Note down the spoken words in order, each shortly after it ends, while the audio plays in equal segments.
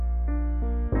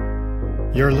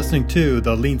You're listening to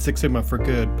the Lean Six Sigma for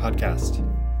Good podcast.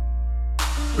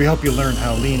 We help you learn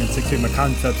how Lean and Six Sigma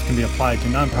concepts can be applied to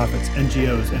nonprofits,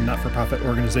 NGOs, and not-for-profit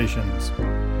organizations.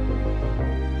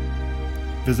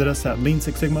 Visit us at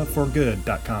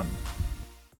leansixsigmaforgood.com.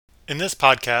 In this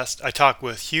podcast, I talk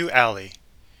with Hugh Alley.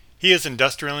 He is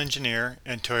industrial engineer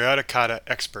and Toyota Kata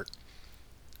expert.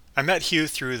 I met Hugh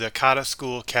through the Kata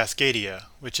School Cascadia,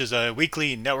 which is a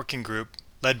weekly networking group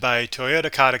led by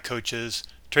Toyota Kata coaches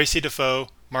Tracy Defoe,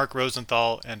 Mark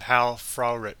Rosenthal, and Hal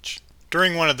Frau-Rich.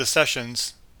 During one of the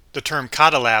sessions, the term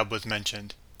Kata Lab was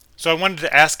mentioned. So I wanted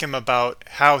to ask him about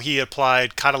how he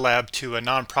applied Kata Lab to a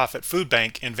nonprofit food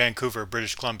bank in Vancouver,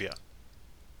 British Columbia.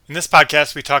 In this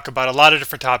podcast, we talk about a lot of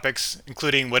different topics,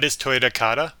 including what is Toyota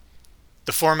Kata,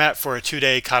 the format for a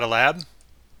 2-day Kata Lab,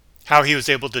 how he was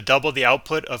able to double the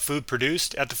output of food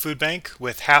produced at the food bank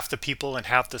with half the people and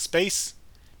half the space,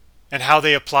 and how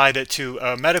they applied it to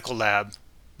a medical lab,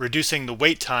 reducing the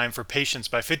wait time for patients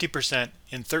by 50%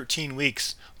 in 13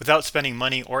 weeks without spending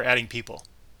money or adding people.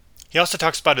 He also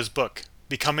talks about his book,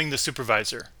 Becoming the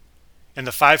Supervisor, and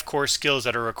the 5 core skills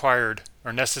that are required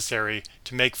or necessary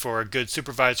to make for a good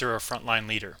supervisor or frontline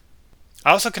leader. I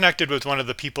also connected with one of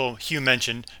the people Hugh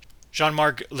mentioned,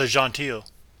 Jean-Marc Legentil,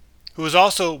 who was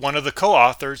also one of the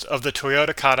co-authors of the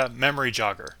Toyota Kata Memory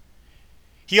Jogger.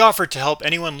 He offered to help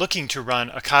anyone looking to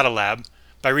run a Kata Lab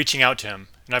by reaching out to him,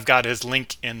 and I've got his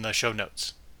link in the show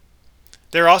notes.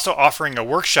 They're also offering a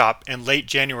workshop in late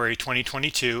January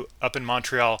 2022 up in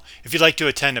Montreal if you'd like to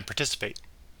attend and participate.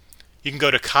 You can go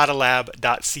to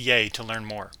katalab.ca to learn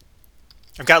more.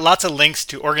 I've got lots of links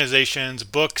to organizations,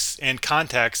 books, and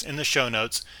contacts in the show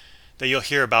notes that you'll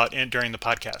hear about during the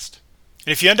podcast.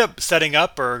 And if you end up setting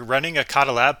up or running a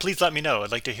Kata Lab, please let me know.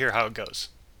 I'd like to hear how it goes.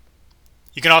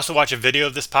 You can also watch a video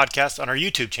of this podcast on our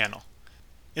YouTube channel.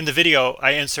 In the video,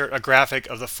 I insert a graphic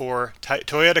of the 4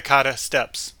 Toyota Kata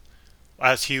steps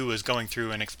as Hugh was going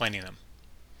through and explaining them.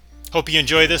 Hope you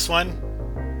enjoy this one.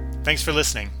 Thanks for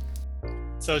listening.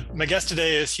 So my guest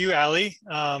today is Hugh Alley.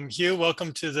 Hugh,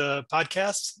 welcome to the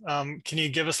podcast. Can you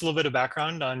give us a little bit of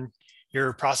background on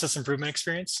your process improvement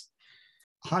experience?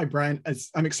 Hi, Brian.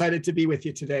 I'm excited to be with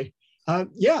you today.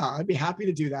 I'd be happy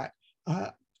to do that.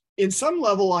 In some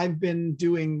level, I've been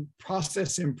doing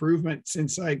process improvement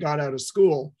since I got out of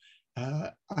school.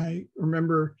 I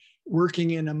remember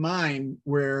working in a mine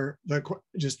where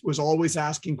just was always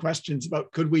asking questions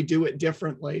about could we do it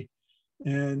differently,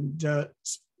 and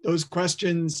those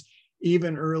questions,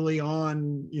 even early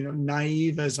on,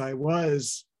 naive as I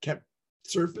was, kept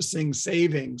surfacing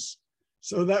savings.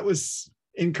 So that was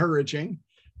encouraging,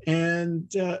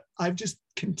 and I've just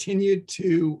continued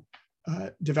to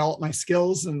develop my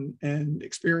skills and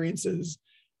experiences,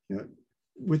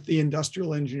 with the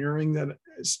industrial engineering that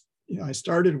I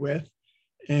started with,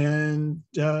 and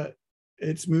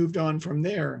it's moved on from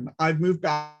there. And I've moved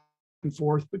back and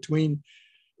forth between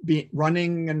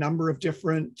running a number of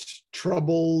different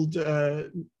troubled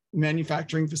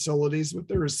manufacturing facilities with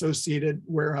their associated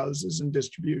warehouses and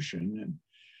distribution.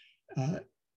 And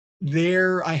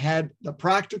there I had the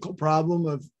practical problem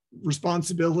of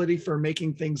responsibility for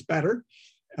making things better.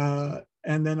 And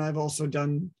then I've also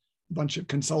done a bunch of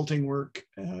consulting work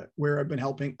where I've been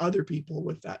helping other people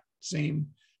with that same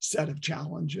set of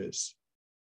challenges.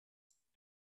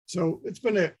 So it's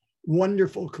been a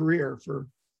wonderful career for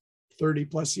 30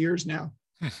 plus years now.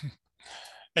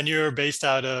 And you're based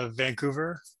out of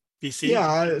Vancouver, BC?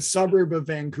 Yeah, a suburb of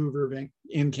Vancouver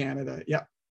in Canada. Yeah.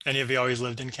 And have you always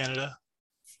lived in Canada?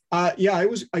 I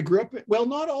grew up, well,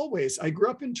 not always. I grew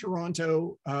up in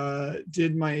Toronto,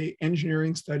 did my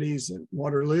engineering studies at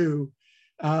Waterloo,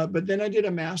 but then I did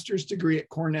a master's degree at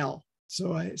Cornell.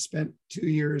 So I spent 2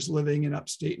 years living in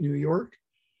upstate New York,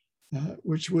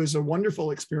 which was a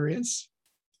wonderful experience,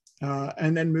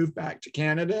 and then moved back to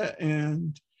Canada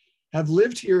and have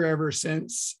lived here ever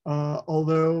since,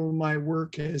 although my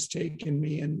work has taken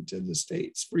me into the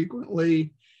States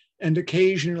frequently and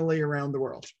occasionally around the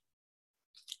world.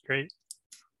 Great.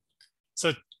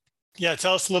 So,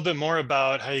 tell us a little bit more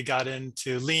about how you got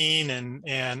into Lean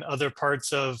and other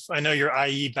parts of, I know your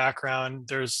IE background,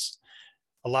 there's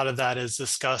a lot of that is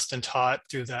discussed and taught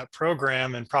through that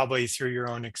program and probably through your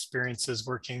own experiences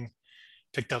working,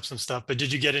 picked up some stuff. But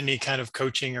did you get any kind of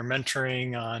coaching or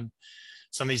mentoring on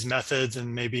some of these methods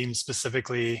and maybe even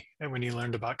specifically when you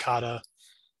learned about Kata?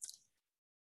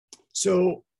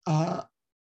 So,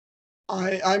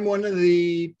 I'm one of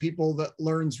the people that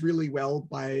learns really well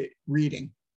by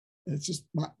reading. It's just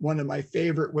one of my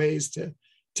favorite ways to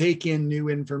take in new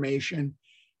information.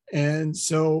 And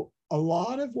so a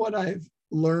lot of what I've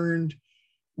learned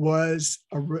was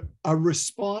a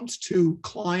response to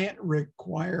client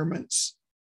requirements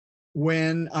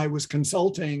when I was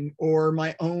consulting, or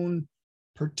my own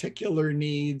particular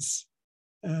needs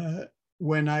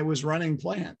when I was running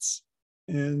plants.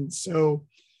 And so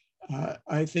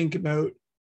I think about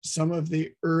some of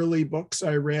the early books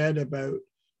I read about,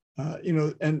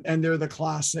 and they're the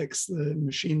classics, The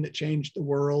Machine That Changed the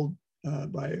World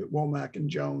by Womack and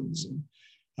Jones, and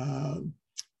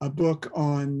a book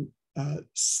on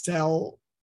cell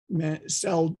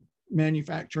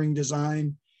manufacturing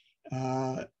design,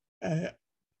 Shiego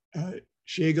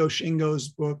Shingo's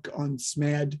book on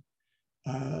SMED.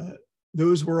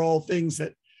 Those were all things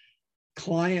that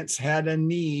clients had a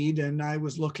need, and I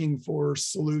was looking for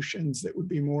solutions that would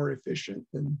be more efficient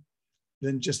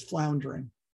than just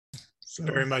floundering. So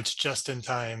very much just in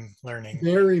time learning.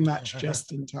 Very much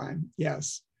just in time,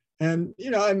 yes. And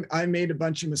I made a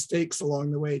bunch of mistakes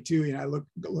along the way too. I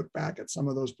look back at some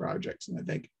of those projects and I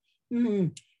think,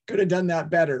 could have done that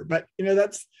better. But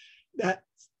that's at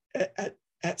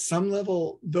some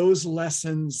level, those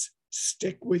lessons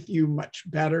stick with you much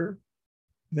better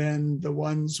than the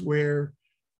ones where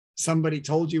somebody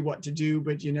told you what to do,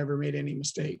 but you never made any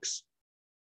mistakes.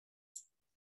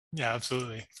 Yeah,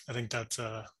 absolutely. I think that's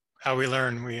how we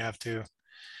learn. We have to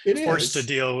forced to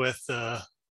deal with the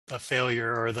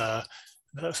failure or the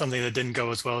something that didn't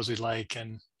go as well as we'd like,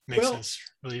 and makes us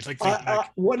really like think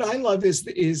back. What I love is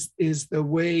the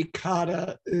way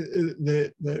kata,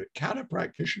 the kata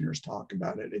practitioners talk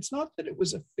about it. It's not that it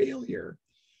was a failure.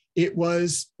 It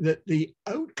was that the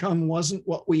outcome wasn't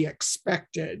what we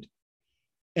expected.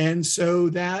 And so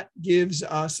that gives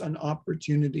us an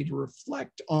opportunity to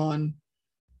reflect on,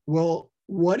 well,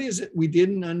 what is it we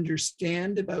didn't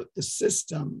understand about the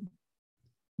system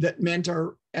that meant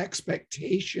our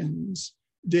expectations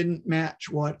didn't match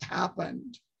what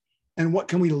happened? And what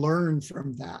can we learn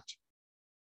from that?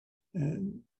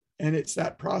 And it's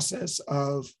that process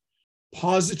of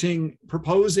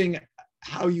proposing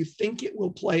how you think it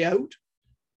will play out,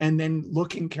 and then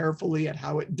looking carefully at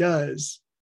how it does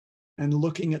and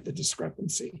looking at the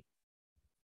discrepancy.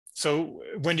 So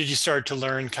when did you start to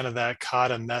learn kind of that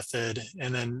kata method,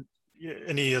 and then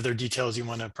any other details you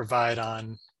want to provide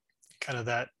on kind of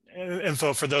that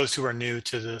info for those who are new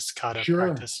to this kata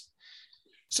practice?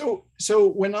 So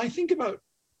when I think about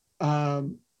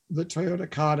the Toyota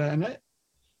kata, and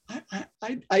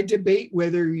I debate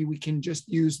whether we can just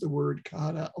use the word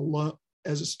kata alone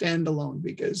as a standalone,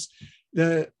 because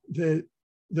the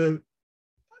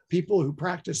people who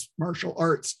practice martial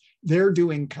arts, they're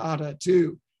doing kata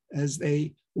too, as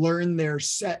they learn their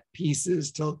set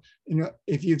pieces to,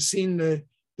 if you've seen the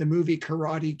movie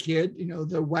Karate Kid,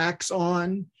 the wax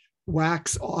on,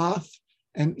 wax off,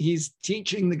 and he's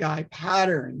teaching the guy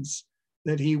patterns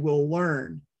that he will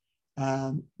learn.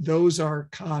 Those are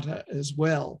kata as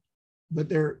well, but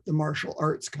they're the martial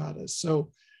arts katas. So,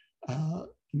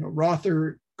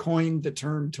 Rother coined the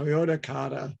term Toyota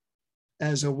kata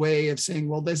as a way of saying,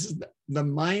 well, this is the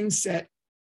mindset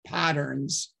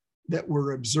patterns that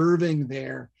we're observing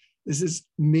there. This is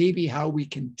maybe how we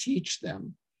can teach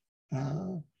them.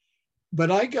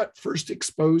 But I got first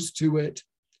exposed to it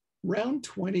around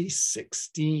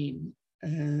 2016.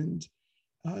 And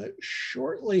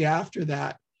shortly after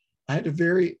that, I had a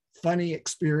very funny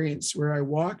experience where I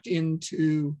walked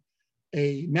into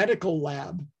a medical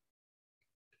lab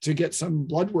to get some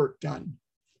blood work done.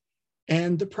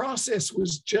 And the process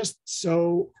was just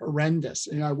so horrendous.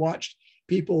 And I watched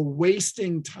people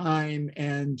wasting time,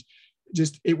 and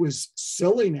just, it was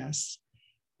silliness.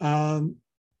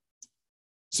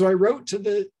 So I wrote to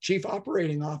the chief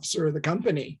operating officer of the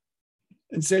company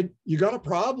and said, you got a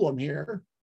problem here.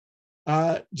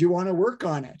 Do you want to work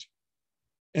on it?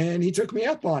 And he took me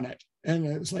up on it. And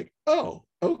it was like, oh,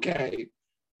 okay.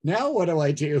 Now what do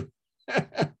I do?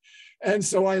 And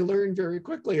so I learned very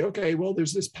quickly, okay, well,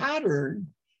 there's this pattern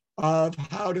of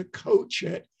how to coach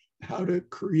it, how to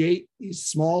create these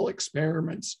small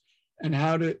experiments, and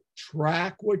how to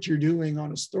track what you're doing on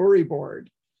a storyboard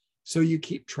so you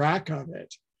keep track of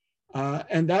it.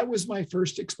 And that was my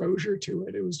first exposure to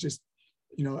it. It was just,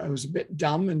 I was a bit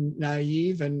dumb and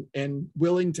naive and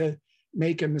willing to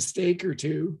make a mistake or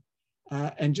two,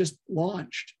 and just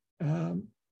launched.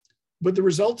 But the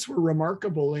results were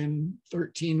remarkable. In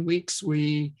 13 weeks,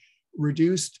 we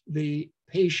reduced the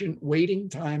patient waiting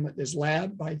time at this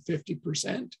lab by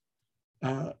 50%,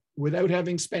 without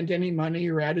having spent any money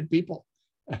or added people.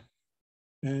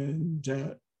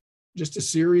 And just a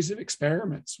series of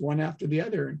experiments, one after the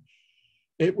other. And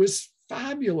it was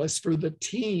fabulous for the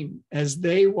team as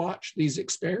they watched these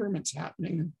experiments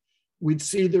happening. We'd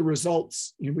see the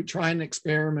results. We'd try an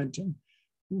experiment, and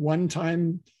one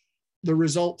time the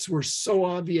results were so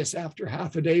obvious after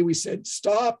half a day, we said,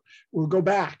 stop, we'll go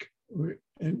back.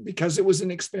 And because it was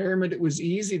an experiment, it was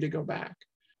easy to go back.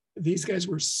 These guys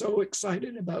were so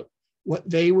excited about what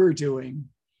they were doing.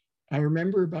 I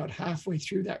remember about halfway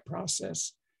through that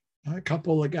process, a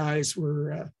couple of guys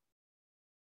were,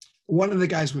 one of the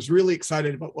guys was really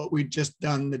excited about what we'd just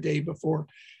done the day before.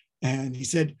 And he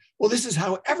said, well, this is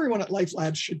how everyone at Life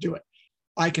Labs should do it.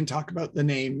 I can talk about the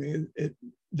name.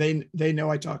 They know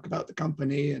I talk about the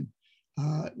company, and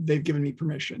they've given me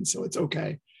permission, so it's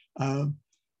okay.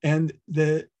 And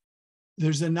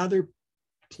there's another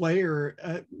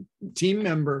player, team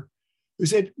member, who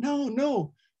said,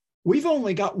 no, we've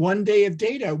only got 1 day of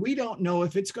data. We don't know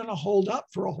if it's going to hold up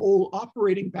for a whole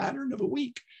operating pattern of a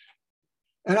week.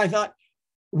 And I thought,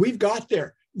 we've got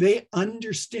there. They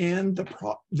understand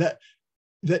that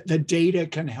the data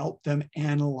can help them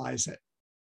analyze it.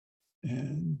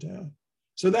 And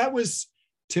so that was,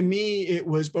 to me, it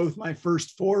was both my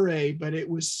first foray, but it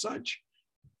was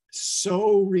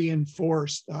so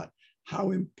reinforced that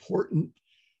how important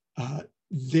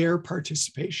their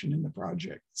participation in the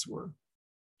projects were.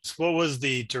 So what was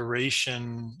the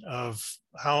duration of,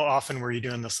 how often were you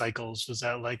doing the cycles? Was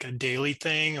that like a daily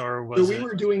thing, or was we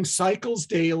were doing cycles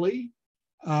daily.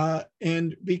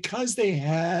 And because they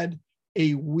had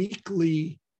a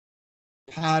weekly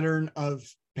pattern of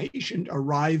patient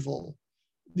arrival,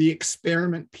 the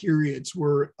experiment periods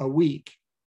were a week,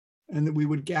 and that we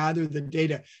would gather the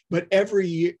data. But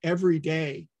every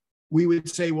day we would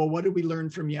say, well, what did we learn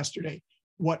from yesterday?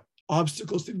 What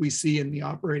obstacles did we see in the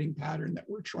operating pattern that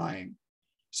we're trying?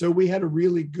 So we had a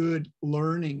really good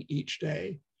learning each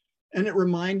day, and it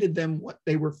reminded them what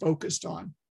they were focused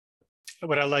on.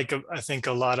 What I think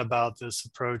a lot about this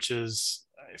approach is,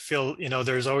 I feel,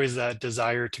 there's always that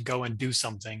desire to go and do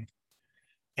something.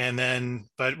 And then,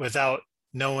 but without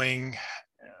knowing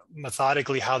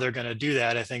methodically how they're going to do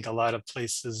that, I think a lot of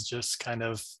places just kind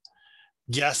of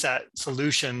guess at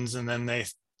solutions, and then they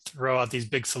throw out these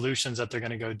big solutions that they're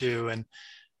going to go do. And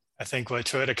I think what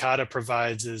Toyota Kata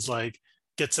provides is like,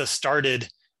 gets us started,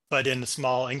 but in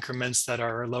small increments that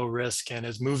are low risk, and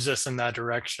it moves us in that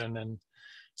direction. And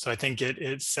so I think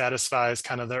it satisfies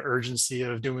kind of the urgency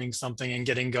of doing something and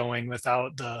getting going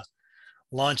without the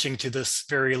launching to this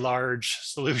very large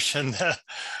solution that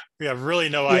we have really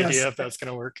no idea if that's going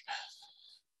to work.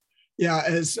 Yeah,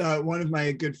 as one of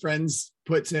my good friends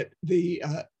puts it,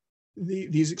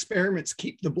 these experiments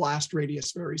keep the blast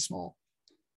radius very small.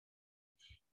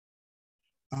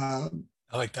 I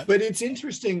like that. But it's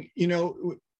interesting,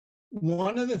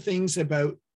 one of the things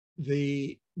about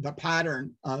the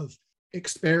pattern of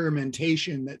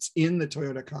experimentation that's in the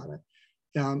Toyota Kata,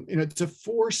 it's a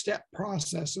 4-step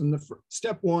process. And the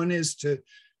step one is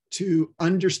to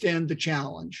understand the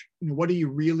challenge. What are you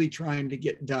really trying to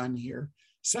get done here?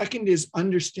 Second is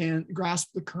grasp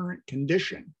the current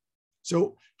condition.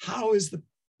 So how is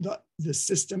the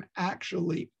system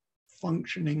actually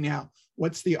functioning now?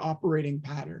 What's the operating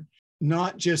pattern?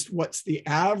 Not just what's the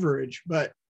average,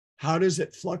 but how does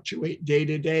it fluctuate day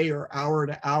to day or hour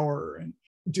to hour? And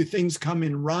do things come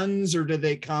in runs, or do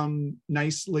they come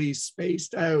nicely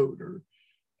spaced out, or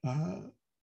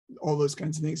all those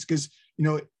kinds of things? Because,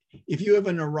 if you have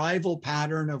an arrival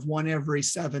pattern of 1 every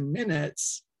 7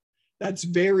 minutes, that's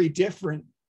very different,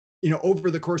 over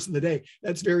the course of the day.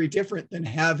 That's very different than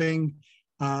having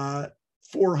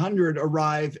 400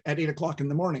 arrive at 8 o'clock in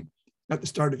the morning at the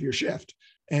start of your shift.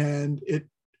 And it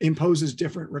imposes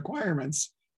different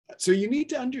requirements. So you need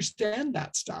to understand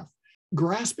that stuff.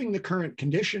 Grasping the current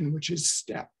condition, which is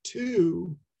step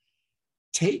 2,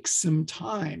 takes some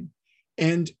time.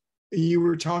 And you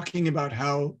were talking about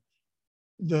how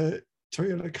the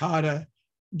Toyota Kata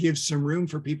gives some room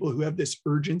for people who have this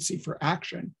urgency for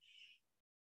action.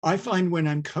 I find when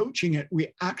I'm coaching it, we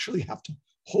actually have to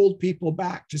hold people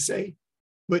back to say,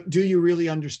 but do you really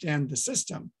understand the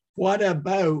system? What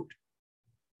about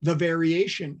the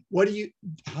variation?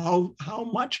 How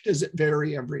much does it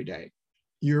vary every day?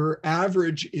 Your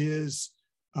average is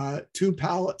 2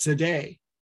 pallets a day.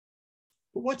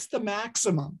 But what's the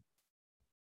maximum?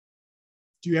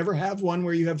 Do you ever have one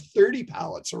where you have 30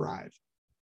 pallets arrive?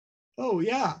 Oh,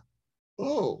 yeah.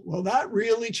 Oh, well, that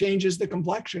really changes the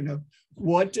complexion of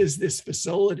what does this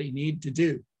facility need to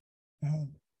do?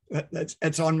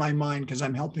 That's on my mind because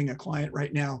I'm helping a client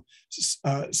right now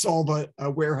solve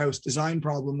a warehouse design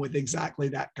problem with exactly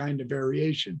that kind of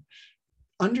variation.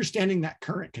 Understanding that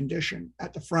current condition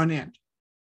at the front end,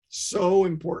 so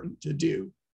important to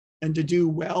do, and to do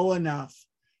well enough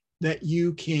that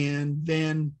you can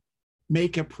then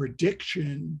make a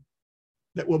prediction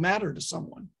that will matter to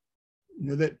someone,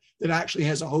 that actually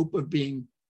has a hope of being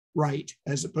right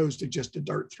as opposed to just a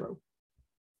dart throw.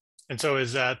 And so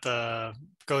is that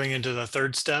going into the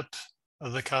third step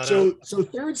of the kata? So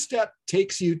third step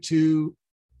takes you to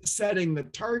setting the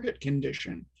target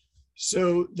condition.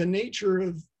 So the nature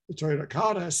of the Toyota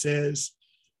Kata says,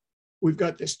 we've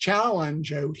got this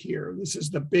challenge out here. This is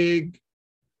the big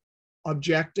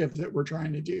objective that we're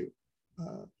trying to do.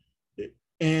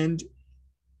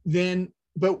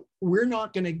 But we're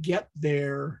not going to get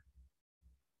there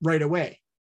right away.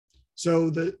 So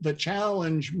the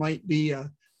challenge might be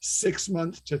a 6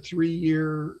 month to 3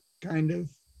 year kind of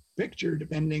picture,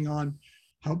 depending on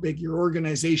how big your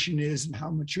organization is and how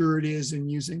mature it is in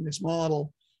using this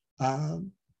model.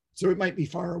 So it might be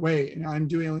far away. And I'm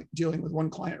dealing with one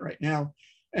client right now.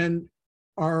 And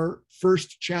our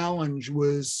first challenge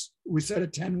was we set a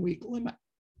 10-week limit.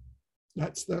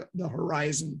 That's the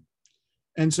horizon.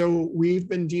 And so we've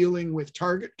been dealing with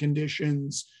target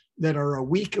conditions that are a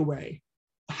week away.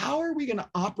 How are we going to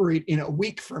operate in a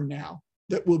week from now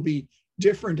that will be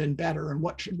different and better? And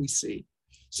what should we see?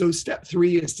 So step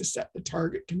 3 is to set the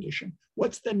target condition.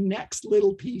 What's the next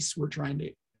little piece we're trying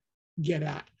to get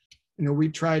at? We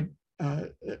tried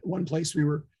one place we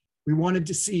wanted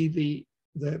to see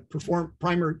the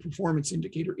primary performance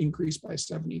indicator increase by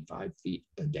 75 feet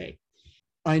a day.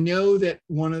 I know that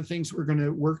one of the things we're going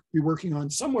to be working on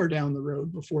somewhere down the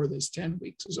road before this 10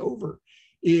 weeks is over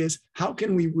is how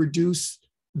can we reduce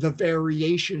the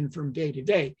variation from day to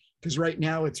day? Because right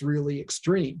now it's really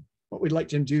extreme. What we'd like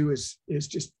to do is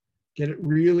just get it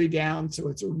really down so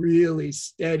it's a really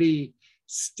steady,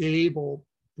 stable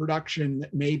production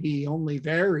that maybe only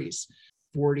varies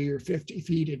 40 or 50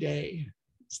 feet a day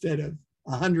instead of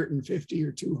 150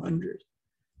 or 200.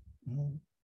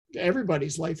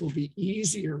 Everybody's life will be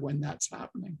easier when that's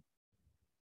happening.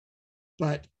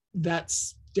 But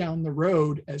that's down the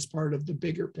road as part of the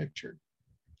bigger picture.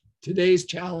 Today's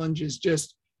challenge is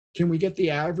just, can we get the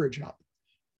average up?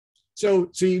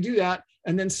 So you do that.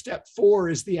 And then step 4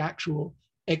 is the actual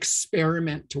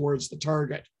experiment towards the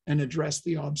target and address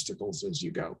the obstacles as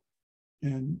you go.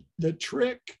 And the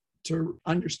trick to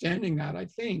understanding that, I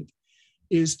think,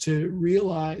 is to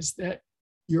realize that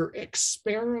you're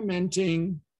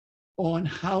experimenting on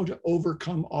how to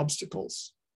overcome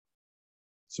obstacles.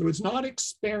 So it's not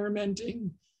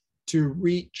experimenting to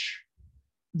reach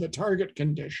the target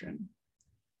condition.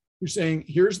 You're saying,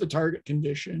 here's the target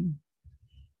condition,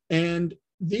 and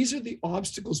these are the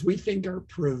obstacles we think are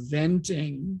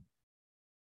preventing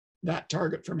that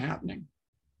target from happening.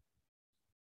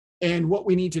 And what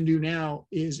we need to do now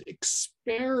is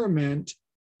experiment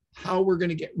how we're going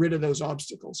to get rid of those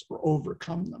obstacles or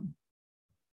overcome them.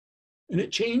 And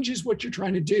it changes what you're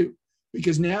trying to do,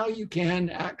 because now you can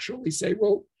actually say,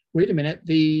 well, wait a minute,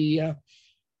 the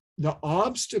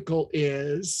obstacle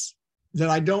is that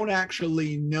I don't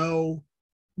actually know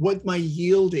what my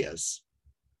yield is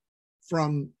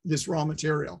from this raw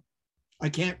material. I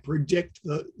can't predict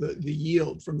the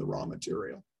yield from the raw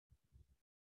material.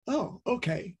 Oh,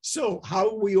 okay. So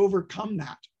how will we overcome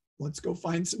that? Let's go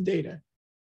find some data.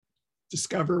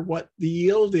 Discover what the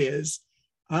yield is.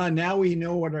 Now we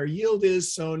know what our yield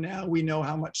is, so now we know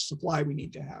how much supply we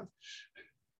need to have.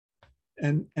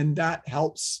 And that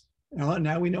helps.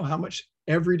 Now we know how much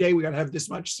every day we got to have this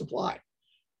much supply.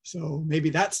 So maybe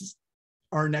that's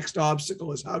our next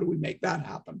obstacle, is how do we make that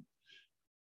happen?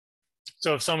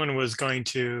 So if someone was going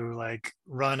to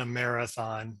run a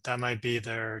marathon, that might be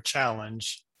their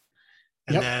challenge.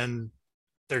 And Yep. Then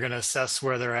they're going to assess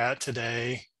where they're at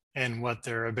today and what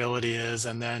their ability is,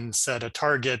 and then set a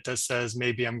target that says,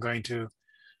 maybe I'm going to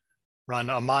run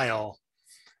a mile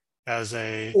as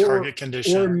a target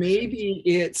condition. Or maybe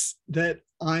it's that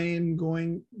I'm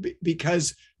going,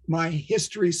 because my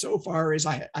history so far is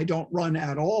I don't run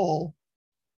at all,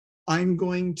 I'm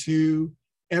going to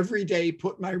every day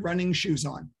put my running shoes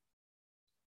on.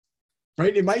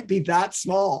 Right? It might be that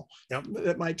small. Yep.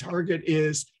 That my target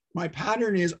is, my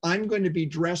pattern is I'm going to be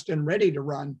dressed and ready to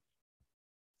run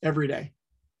every day.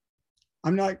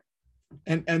 I'm not,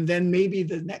 and then maybe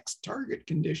the next target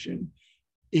condition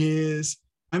is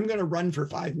I'm going to run for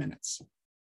 5 minutes,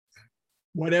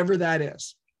 whatever that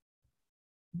is,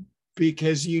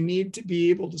 because you need to be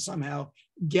able to somehow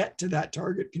get to that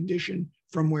target condition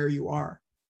from where you are.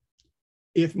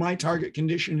 If my target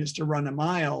condition is to run a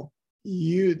mile,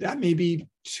 that may be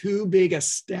too big a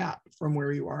step from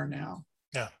where you are now.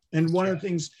 Yeah. And one of the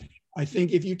things, I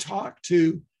think, if you talk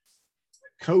to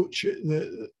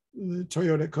the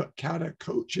Toyota Kata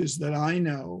coaches that I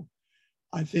know,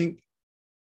 I think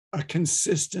a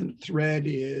consistent thread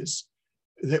is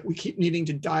that we keep needing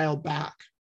to dial back.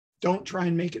 Don't try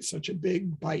and make it such a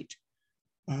big bite.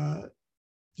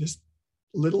 Just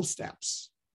little steps,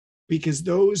 because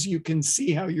those you can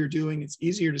see how you're doing. It's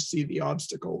easier to see the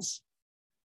obstacles.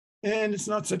 And it's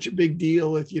not such a big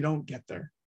deal if you don't get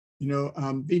there.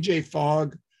 BJ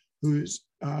Fogg, who's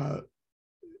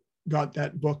got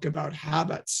that book about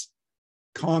habits,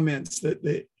 comments that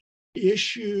the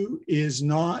issue is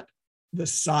not the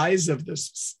size of the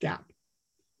step.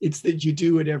 It's that you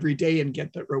do it every day and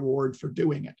get the reward for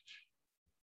doing it.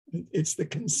 It's the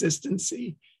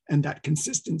consistency and that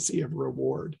consistency of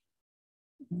reward.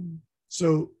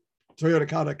 So Toyota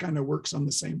Kata kind of works on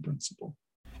the same principle.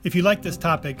 If you like this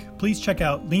topic, please check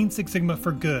out Lean Six Sigma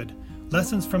for Good,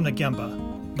 Lessons from the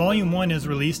Gemba. Volume 1 is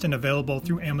released and available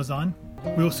through Amazon.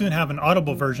 We will soon have an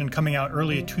Audible version coming out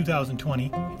early in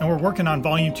 2020, and we're working on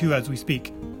Volume 2 as we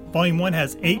speak. Volume 1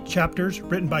 has 8 chapters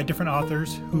written by different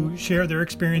authors who share their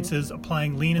experiences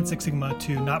applying Lean and Six Sigma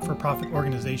to not-for-profit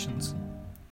organizations.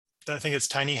 I think it's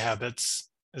Tiny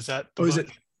Habits. Is that the book? Is it?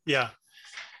 Yeah.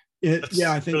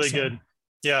 I think really so. Good.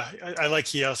 Yeah, I like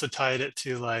he also tied it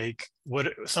to like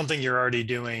something you're already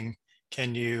doing.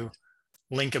 Can you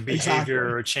link a behavior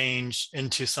or a change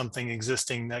into something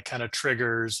existing that kind of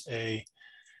triggers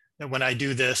that when I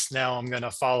do this, now I'm going to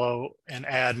follow and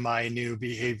add my new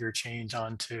behavior change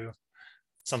onto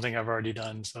something I've already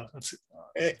done. So that's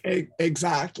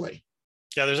exactly.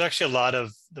 Yeah, there's actually a lot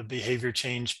of the behavior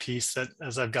change piece that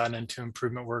as I've gotten into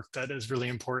improvement work that is really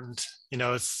important.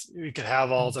 You could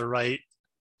have all the right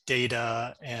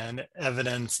data and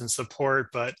evidence and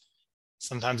support, but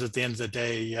sometimes at the end of the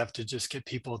day, you have to just get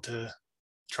people to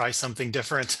try something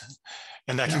different.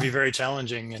 And that can be very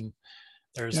challenging. And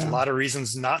there's a lot of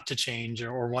reasons not to change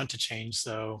or want to change.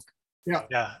 So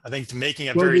I think making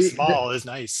it very small is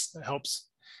nice. It helps.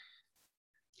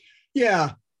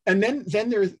 Yeah. And then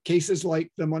there are cases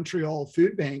like the Montreal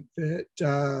Food Bank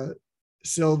that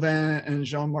Sylvain and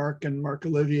Jean-Marc and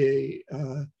Marc-Olivier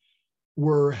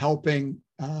were helping,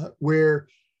 where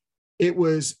there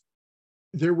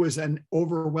was an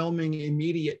overwhelming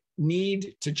immediate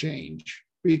need to change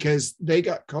because they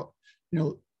got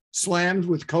slammed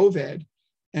with COVID,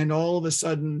 and all of a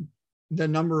sudden the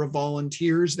number of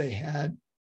volunteers they had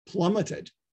plummeted.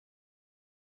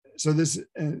 So this,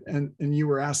 and you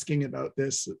were asking about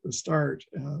this at the start.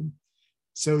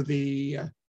 So the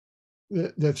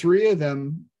three of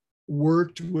them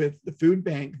worked with the food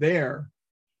bank there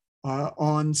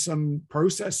on some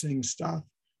processing stuff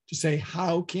to say,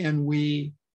 how can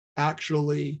we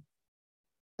actually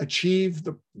achieve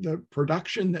the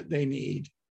production that they need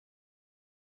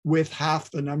with half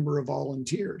the number of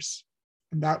volunteers?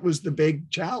 And that was the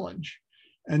big challenge.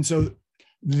 And so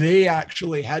they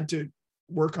actually had to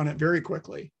work on it very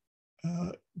quickly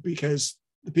because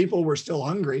the people were still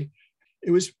hungry.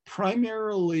 It was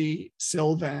primarily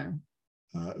Sylvain,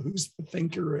 who's the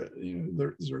thinker,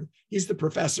 he's the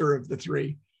professor of the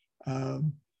three,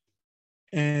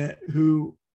 and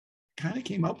who kind of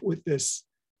came up with this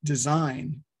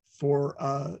design for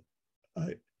a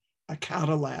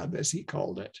Kata lab, as he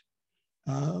called it,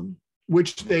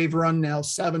 which they've run now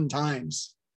 7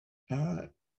 times.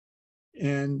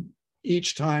 And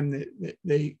each time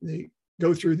they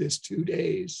go through this 2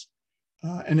 days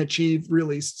and achieve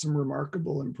really some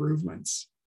remarkable improvements.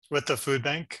 With the food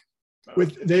bank?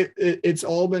 It's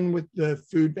all been with the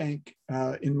food bank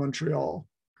in Montreal.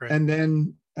 Great. And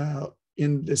then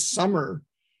in this summer,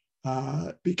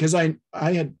 because I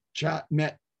had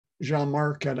met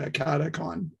Jean-Marc at a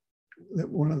KataCon,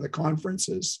 one of the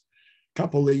conferences a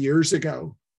couple of years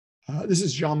ago. This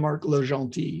is Jean-Marc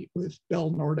Legentil with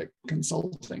Bell Nordic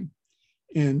Consulting.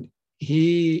 And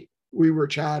we were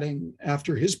chatting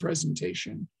after his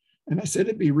presentation. And I said,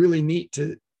 it'd be really neat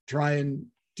to try and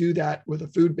do that with a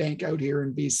food bank out here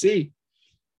in BC.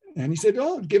 And he said,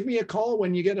 oh, give me a call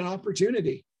when you get an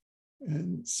opportunity.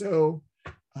 And so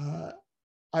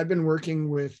I've been working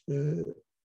with the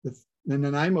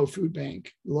Nanaimo Food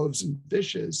Bank, Loaves and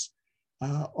Fishes,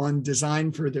 on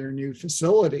design for their new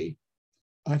facility.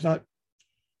 I thought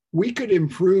we could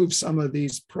improve some of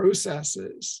these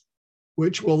processes,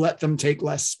 which will let them take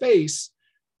less space,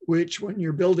 which when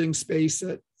you're building space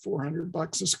at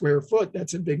 $400 a square foot,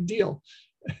 that's a big deal.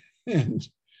 And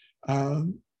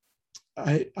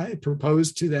I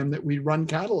proposed to them that we run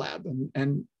Kata Lab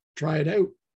and try it out.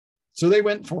 So they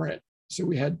went for it. So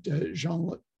we had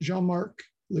Jean-Marc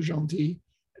Legentil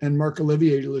and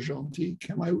Marc-Olivier Legentil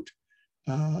come out,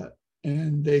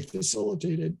 and they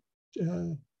facilitated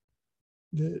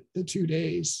the 2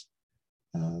 days.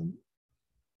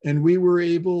 And we were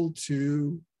able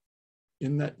to,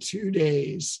 in that 2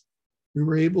 days, we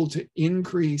were able to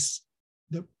increase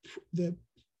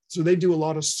so they do a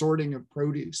lot of sorting of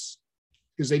produce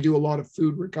because they do a lot of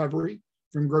food recovery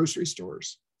from grocery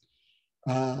stores.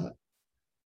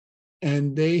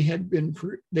 And they'd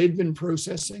been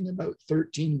processing about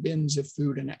 13 bins of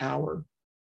food an hour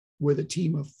with a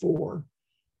team of 4.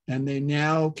 And they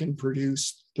now can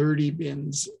produce 30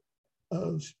 bins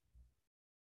of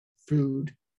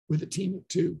food with a team of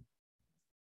 2,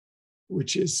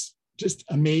 which is just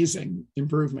amazing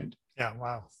improvement. Yeah,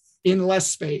 wow. In less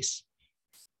space.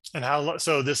 And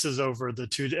so this is over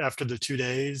after the 2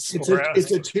 days? It's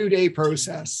a 2-day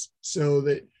process. So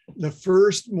that the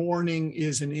first morning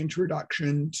is an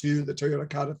introduction to the Toyota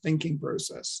Kata thinking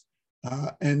process.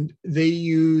 And they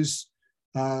use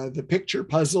the picture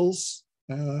puzzles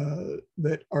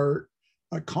that are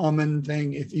a common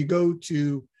thing. If you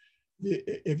Google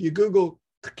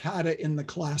Kata in the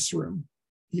classroom,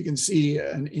 you can see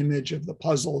an image of the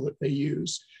puzzle that they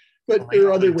use. But there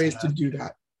are other ways to do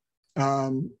that.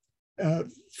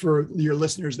 For your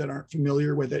listeners that aren't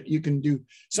familiar with it, you can do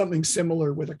something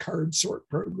similar with a card sort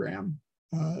program.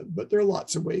 But there are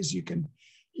lots of ways you can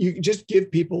just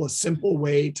give people a simple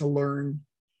way to learn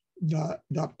the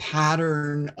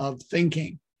pattern of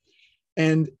thinking.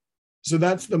 And so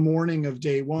that's the morning of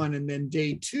day 1. And then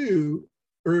day 2,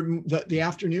 or the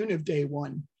afternoon of day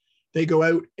 1, they go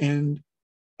out and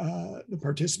the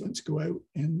participants go out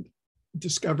and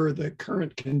discover the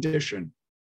current condition.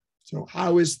 So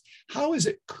how is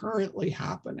it currently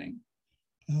happening?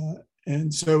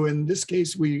 And so in this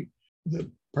case, the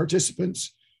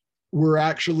participants were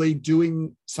actually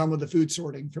doing some of the food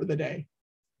sorting for the day,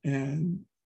 and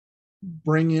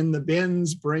bring in the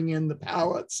bins, bring in the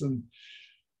pallets, and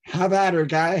have at her,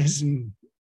 guys and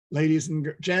ladies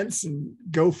and gents, and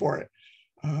go for it.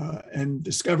 And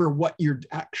discover what you're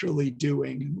actually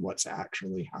doing and what's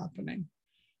actually happening.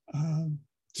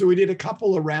 So we did a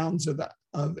couple of rounds of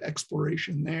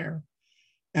exploration there.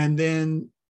 And then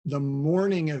the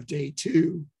morning of day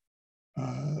 2,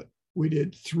 we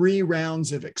did 3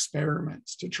 rounds of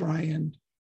experiments to try and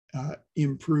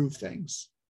improve things.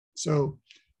 So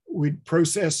we'd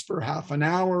process for half an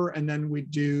hour, and then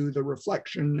we'd do the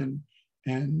reflection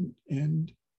and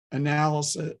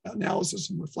analysis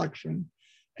and reflection.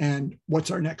 And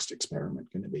what's our next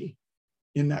experiment going to be?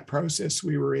 In that process,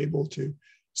 we were able to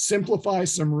simplify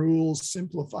some rules,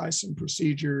 simplify some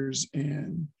procedures,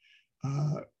 and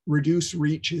reduce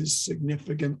reaches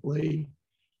significantly,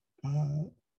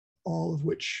 all of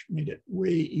which made it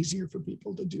way easier for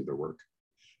people to do their work.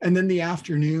 And then the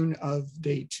afternoon of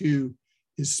day 2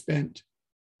 is spent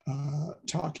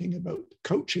talking about the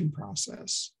coaching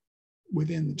process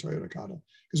within the Toyota Kata.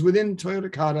 Because within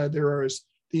Toyota Kata, there is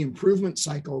the improvement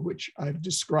cycle, which I've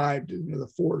described, the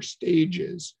 4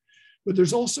 stages. But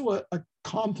there's also a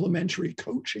complementary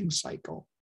coaching cycle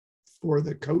for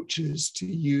the coaches to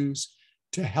use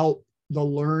to help the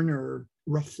learner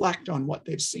reflect on what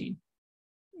they've seen.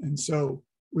 And so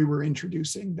we were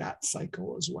introducing that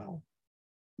cycle as well.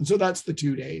 And so that's the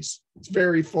 2 days. It's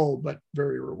very full, but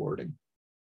very rewarding.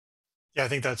 Yeah, I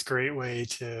think that's a great way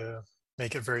to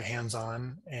make it very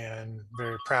hands-on and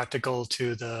very practical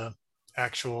to the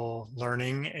actual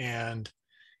learning. And,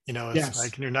 it's Yes.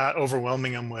 like you're not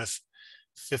overwhelming them with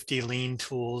 50 lean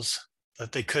tools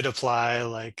that they could apply,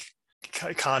 like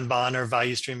Kanban or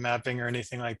value stream mapping or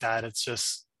anything like that. It's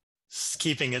just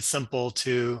keeping it simple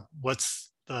to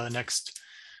what's the next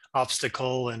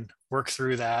obstacle and work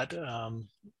through that.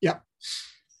 Yeah,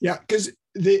 because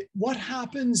what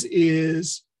happens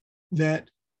is that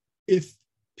if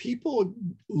people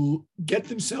get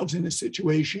themselves in a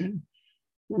situation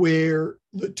where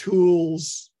the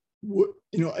tools,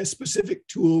 a specific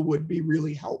tool would be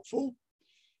really helpful,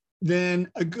 then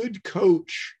a good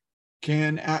coach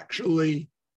can actually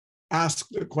ask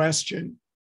the question,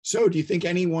 so do you think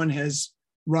anyone has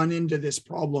run into this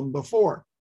problem before?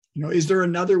 Is there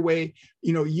another way?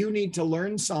 You need to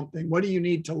learn something. What do you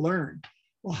need to learn?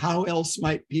 Well, how else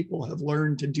might people have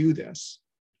learned to do this?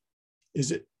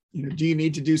 Is it, do you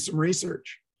need to do some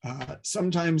research?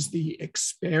 Sometimes the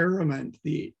experiment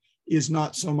is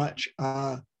not so much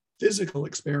a physical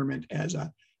experiment as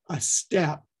a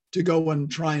step to go and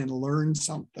try and learn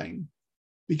something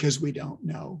because we don't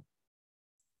know.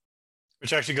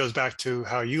 Which actually goes back to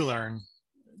how you learn,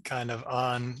 kind of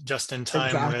on just in time.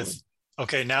 Exactly. With,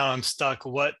 okay, now I'm stuck.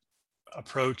 What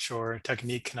approach or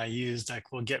technique can I use that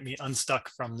will get me unstuck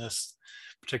from this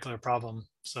particular problem?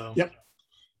 So yep.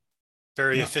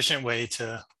 Very efficient way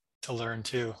to learn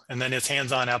too. And then it's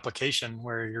hands-on application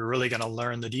where you're really going to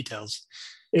learn the details.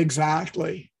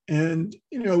 Exactly. And,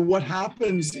 what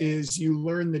happens is you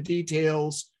learn the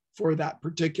details for that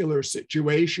particular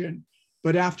situation.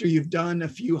 But after you've done a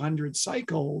few hundred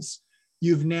cycles,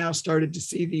 you've now started to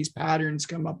see these patterns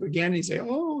come up again. And you say,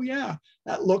 oh yeah,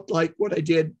 that looked like what I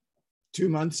did 2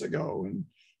 months ago. And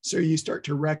so you start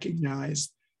to recognize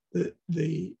the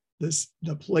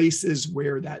places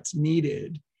where that's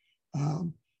needed.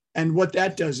 And what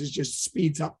that does is just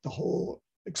speeds up the whole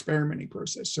experimenting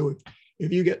process. So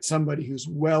if you get somebody who's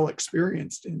well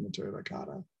experienced in the Toyota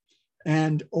Kata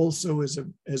and also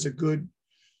has a good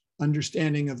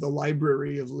understanding of the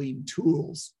library of lean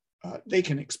tools, they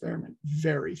can experiment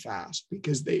very fast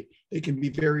because they can be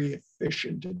very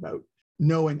efficient about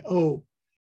knowing, oh,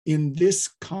 in this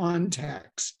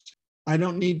context, I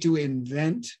don't need to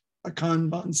invent a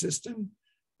Kanban system.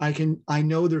 I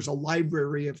know there's a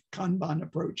library of Kanban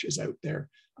approaches out there.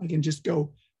 I can just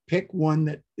go pick one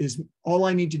that is, all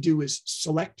I need to do is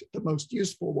select the most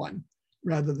useful one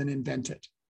rather than invent it.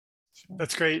 So.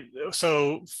 That's great.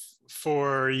 So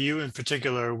for you in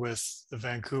particular with the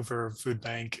Vancouver Food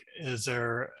Bank, is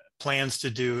there plans to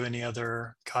do any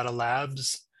other Kata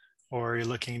labs, or are you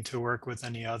looking to work with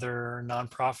any other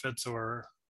nonprofits or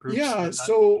groups? Yeah,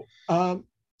 so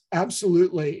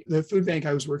absolutely. The food bank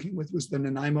I was working with was the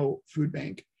Nanaimo Food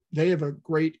Bank. They have a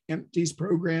great empties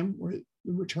program where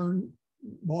the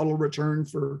bottle return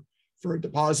for a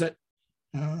deposit.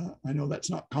 I know that's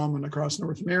not common across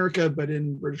North America, but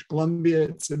in British Columbia,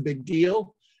 it's a big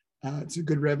deal. It's a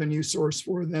good revenue source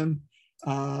for them,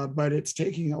 but it's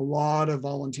taking a lot of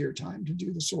volunteer time to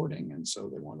do the sorting. And so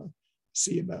they want to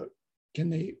see about, can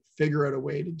they figure out a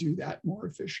way to do that more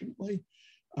efficiently?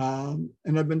 And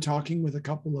I've been talking with a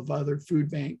couple of other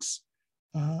food banks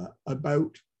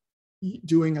about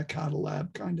doing a Kata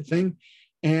lab kind of thing.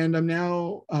 And I'm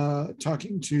now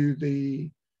talking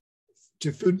to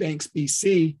Food Banks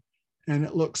BC, and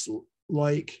it looks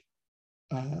like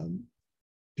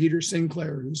Peter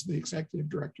Sinclair, who's the executive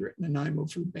director at Nanaimo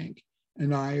Food Bank,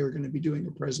 and I are going to be doing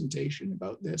a presentation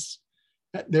about this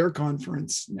at their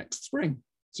conference next spring.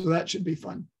 So that should be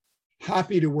fun.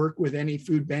 Happy to work with any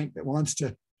food bank that wants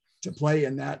to play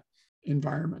in that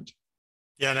environment.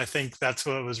 Yeah, and I think that's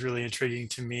what was really intriguing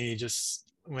to me,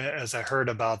 just as I heard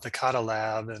about the Kata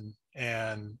Lab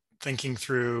and thinking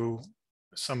through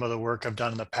some of the work I've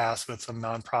done in the past with some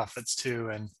nonprofits too,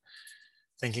 and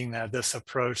thinking that this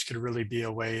approach could really be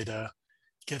a way to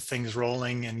get things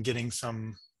rolling and getting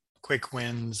some quick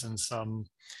wins and some,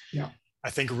 yeah. I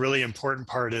think a really important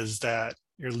part is that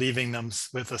you're leaving them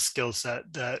with a skill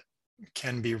set that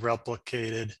can be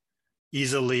replicated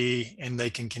easily and they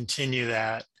can continue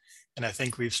that. And I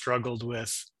think we've struggled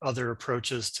with other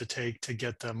approaches to take to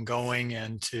get them going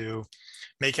and to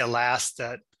make it last,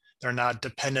 that they're not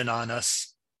dependent on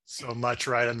us so much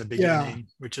right in the beginning,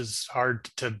 which is hard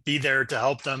to be there to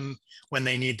help them when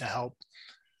they need the help.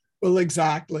 Well,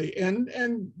 exactly.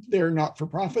 And they're not for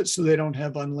profit, so they don't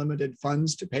have unlimited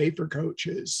funds to pay for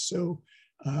coaches. So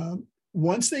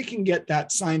once they can get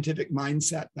that scientific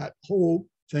mindset, that whole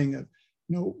thing of,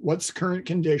 what's current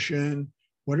condition?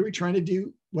 What are we trying to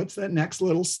do? What's that next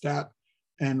little step?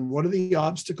 And what are the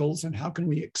obstacles? And how can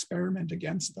we experiment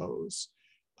against those?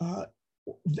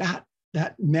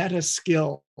 That meta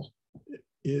skill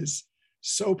is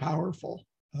so powerful.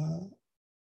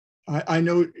 I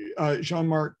know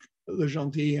Jean-Marc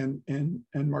Legentil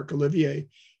and Marc Olivier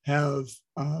have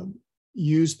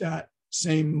used that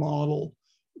same model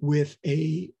with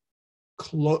a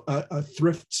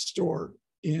thrift store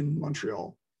in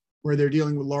Montreal, where they're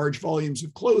dealing with large volumes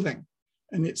of clothing.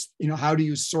 And it's, how do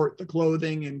you sort the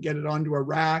clothing and get it onto a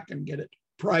rack and get it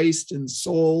priced and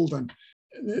sold, and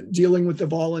dealing with the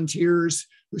volunteers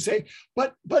who say,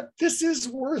 but this is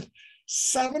worth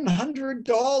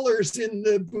 $700 in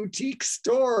the boutique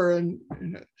store. And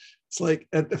it's like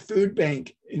at the food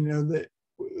bank, the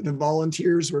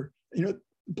volunteers were,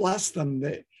 bless them,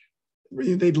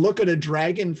 they'd look at a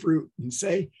dragon fruit and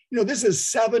say, this is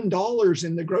 $7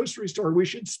 in the grocery store. We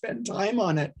should spend time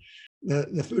on it.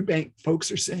 The food bank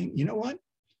folks are saying, you know what?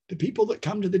 The people that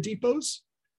come to the depots,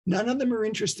 none of them are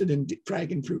interested in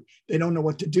dragon fruit. They don't know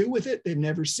what to do with it. They've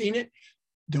never seen it.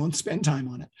 Don't spend time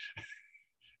on it.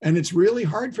 And it's really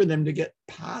hard for them to get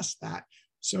past that.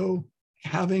 So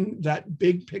having that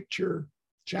big picture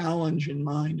challenge in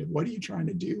mind of what are you trying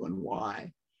to do and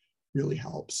why really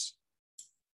helps.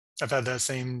 I've had the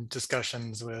same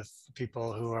discussions with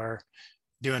people who are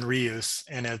doing reuse,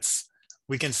 and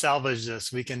we can salvage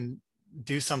this. We can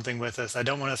do something with this. I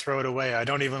don't want to throw it away. I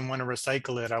don't even want to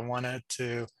recycle it. I want it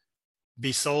to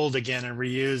be sold again and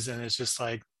reused. And it's just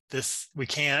like this, we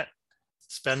can't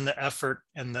spend the effort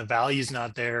and the value's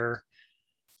not there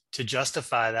to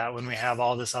justify that when we have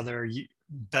all this other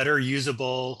better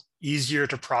usable, easier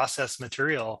to process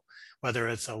material, whether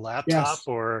it's a laptop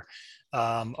or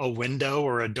a window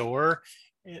or a door,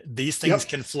 these things Yep.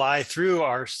 can fly through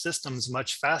our systems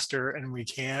much faster, and we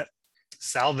can't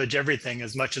salvage everything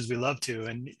as much as we love to.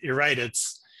 And you're right,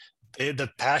 it's the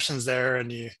passion's there,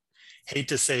 and you hate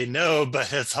to say no,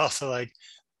 but it's also like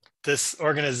this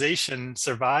organization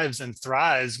survives and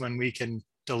thrives when we can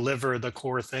deliver the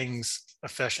core things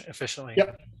efficiently.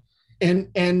 Yep.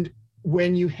 And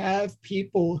when you have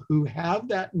people who have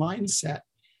that mindset,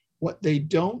 what they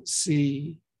don't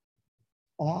see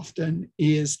often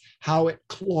is how it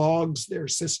clogs their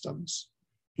systems.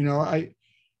 I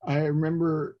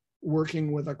remember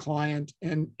working with a client,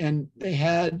 and they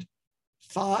had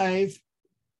 5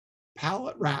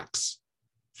 pallet racks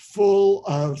full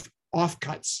of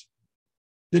offcuts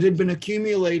that had been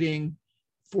accumulating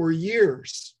for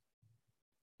years,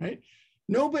 right?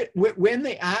 Nobody, when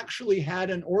they actually had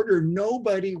an order,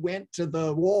 nobody went to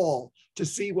the wall to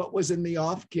see what was in the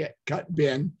cut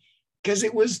bin because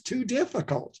it was too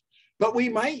difficult. But we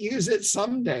might use it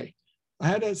someday. I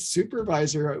had a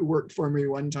supervisor who worked for me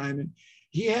one time, and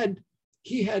he had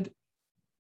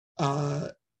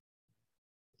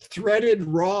threaded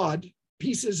rod,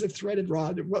 pieces of threaded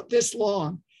rod, about this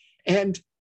long, and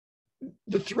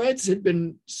the threads had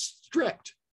been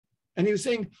stripped. And he was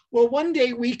saying, well, one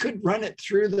day we could run it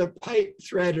through the pipe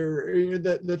threader, or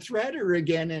the threader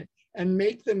again, and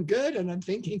make them good. And I'm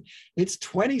thinking, it's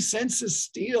 20 cents of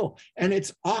steel and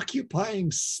it's occupying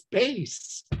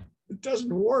space. It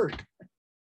doesn't work.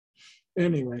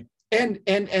 Anyway,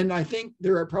 and I think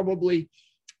there are probably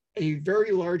a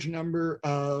very large number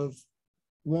of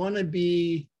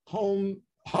wannabe home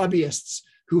hobbyists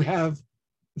who have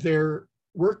their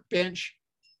workbench,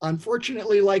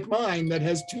 unfortunately like mine, that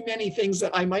has too many things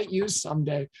that I might use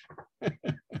someday.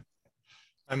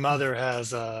 My mother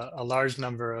has a large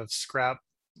number of scrap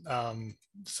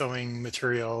sewing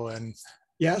material, and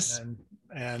yes,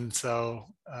 and so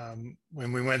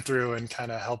when we went through and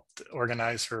kind of helped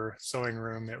organize her sewing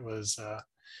room, it was I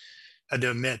had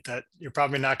to admit that you're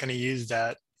probably not going to use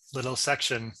that little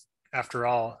section after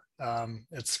all.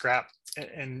 It's scrap,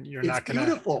 and you're it's not going to.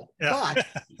 beautiful, Yeah.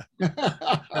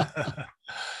 but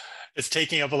It's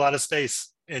taking up a lot of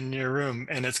space in your room,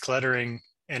 and it's cluttering,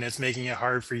 and it's making it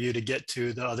hard for you to get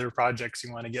to the other projects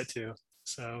you want to get to.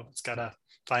 So it's got to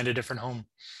find a different home.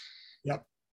 Yep.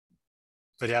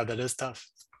 But yeah, that is tough.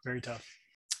 Very tough.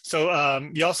 So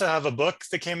you also have a book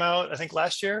that came out, I think,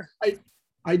 last year.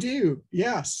 I do.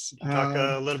 Yes. Talk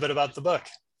a little bit about the book.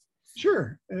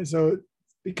 Sure. And so,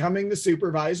 Becoming the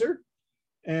Supervisor,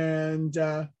 and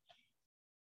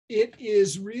it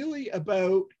is really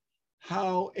about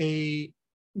how a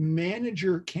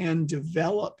manager can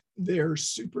develop their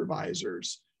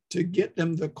supervisors to get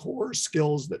them the core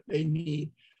skills that they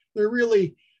need. They're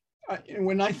really,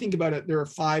 when I think about it, there are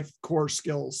 5 core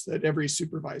skills that every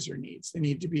supervisor needs. They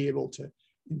need to be able to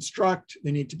instruct,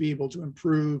 they need to be able to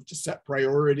improve, to set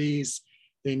priorities,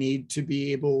 they need to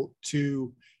be able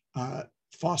to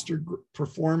foster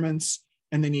performance,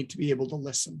 and they need to be able to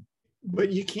listen.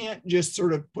 But you can't just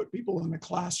sort of put people in a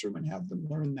classroom and have them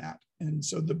learn that. And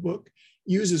so the book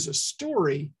uses a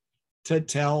story to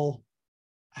tell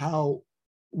how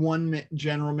one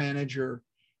general manager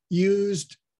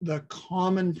used the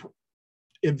common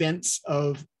events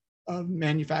of a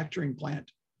manufacturing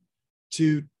plant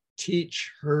to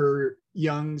teach her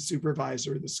young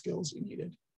supervisor the skills he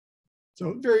needed.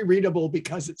 So very readable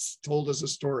because it's told as a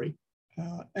story.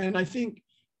 And I think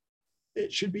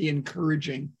it should be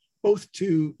encouraging both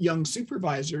to young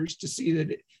supervisors to see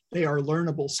that they are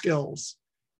learnable skills,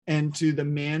 and to the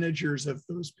managers of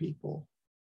those people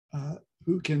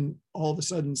who can all of a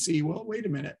sudden see, well, wait a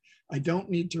minute, I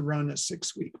don't need to run a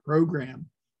 6-week program.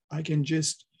 I can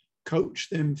just coach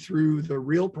them through the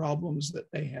real problems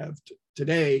that they have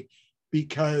today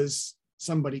because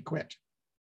somebody quit.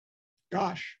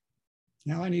 Gosh,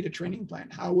 now I need a training plan.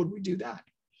 How would we do that?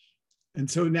 And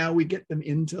so now we get them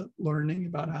into learning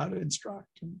about how to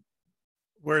instruct.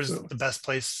 Where's the best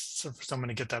place for someone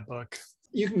to get that book?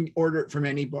 You can order it from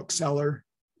any bookseller.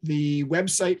 The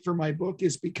website for my book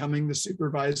is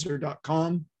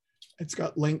becomingthesupervisor.com. It's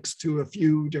got links to a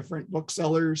few different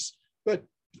booksellers, but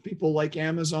people like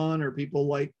Amazon, or people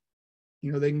like,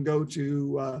 they can go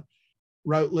to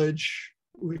Routledge,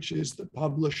 which is the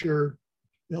publisher.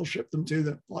 They'll ship them to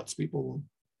them. Lots of people will,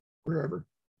 wherever.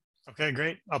 Okay,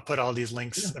 great. I'll put all these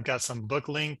links. Yeah. I've got some book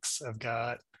links. I've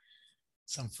got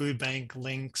some food bank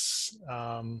links.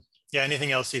 Yeah,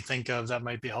 anything else you think of that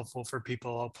might be helpful for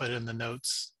people, I'll put in the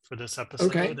notes for this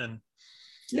episode. Okay. And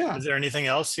yeah. Is there anything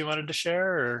else you wanted to share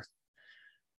or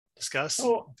discuss?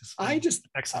 Oh,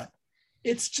 excellent.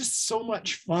 It's just so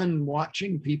much fun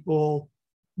watching people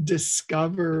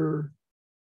discover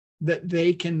that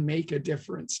they can make a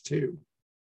difference too.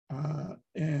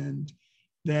 And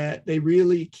that they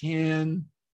really can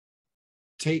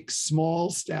take small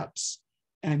steps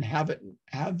and have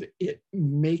it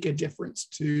make a difference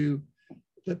to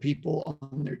the people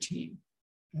on their team.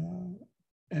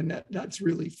 And that's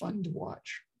really fun to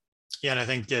watch. Yeah, and I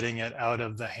think getting it out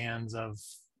of the hands of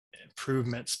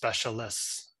improvement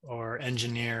specialists or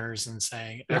engineers and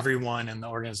saying everyone in the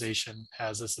organization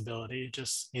has this ability, it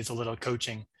just needs a little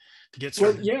coaching to get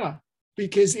started. Well, yeah,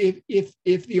 because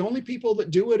if the only people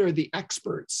that do it are the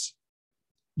experts,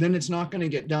 then it's not going to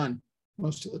get done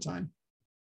most of the time.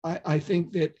 I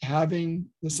think that having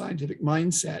the scientific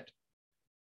mindset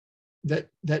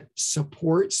that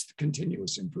supports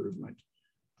continuous improvement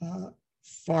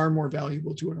far more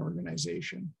valuable to an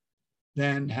organization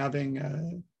than having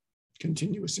a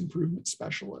continuous improvement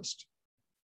specialist.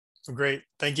 Well, great.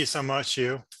 Thank you so much,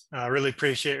 Hugh. I really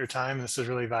appreciate your time. This is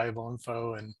really valuable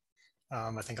info, and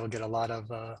I think I'll get a lot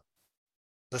of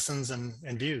listens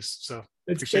and views. So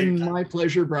it's been my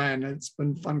pleasure, Brian. It's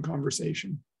been a fun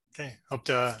conversation. Okay. Hope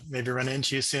to maybe run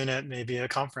into you soon at maybe a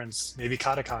conference, maybe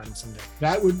Katacon someday.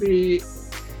 That would be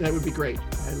great.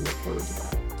 I look forward to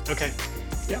that. Okay.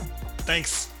 Yeah.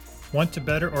 Thanks. Want to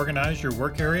better organize your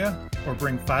work area or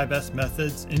bring 5S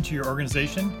methods into your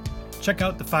organization? Check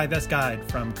out the 5S guide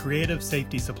from Creative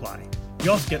Safety Supply.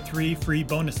 You also get 3 free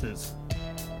bonuses.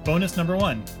 Bonus number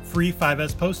 1, free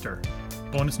 5S poster.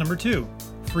 Bonus number 2,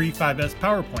 free 5S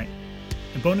PowerPoint.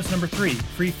 And bonus number 3,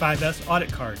 free 5S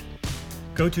audit card.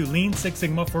 Go to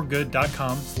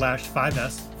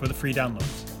lean6sigmaforgood.com/5S for the free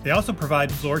downloads. They also provide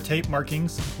floor tape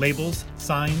markings, labels,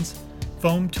 signs,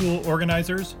 foam tool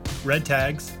organizers, red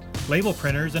tags, label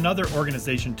printers, and other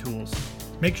organization tools.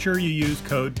 Make sure you use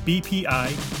code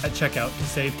BPI at checkout to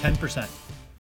save 10%.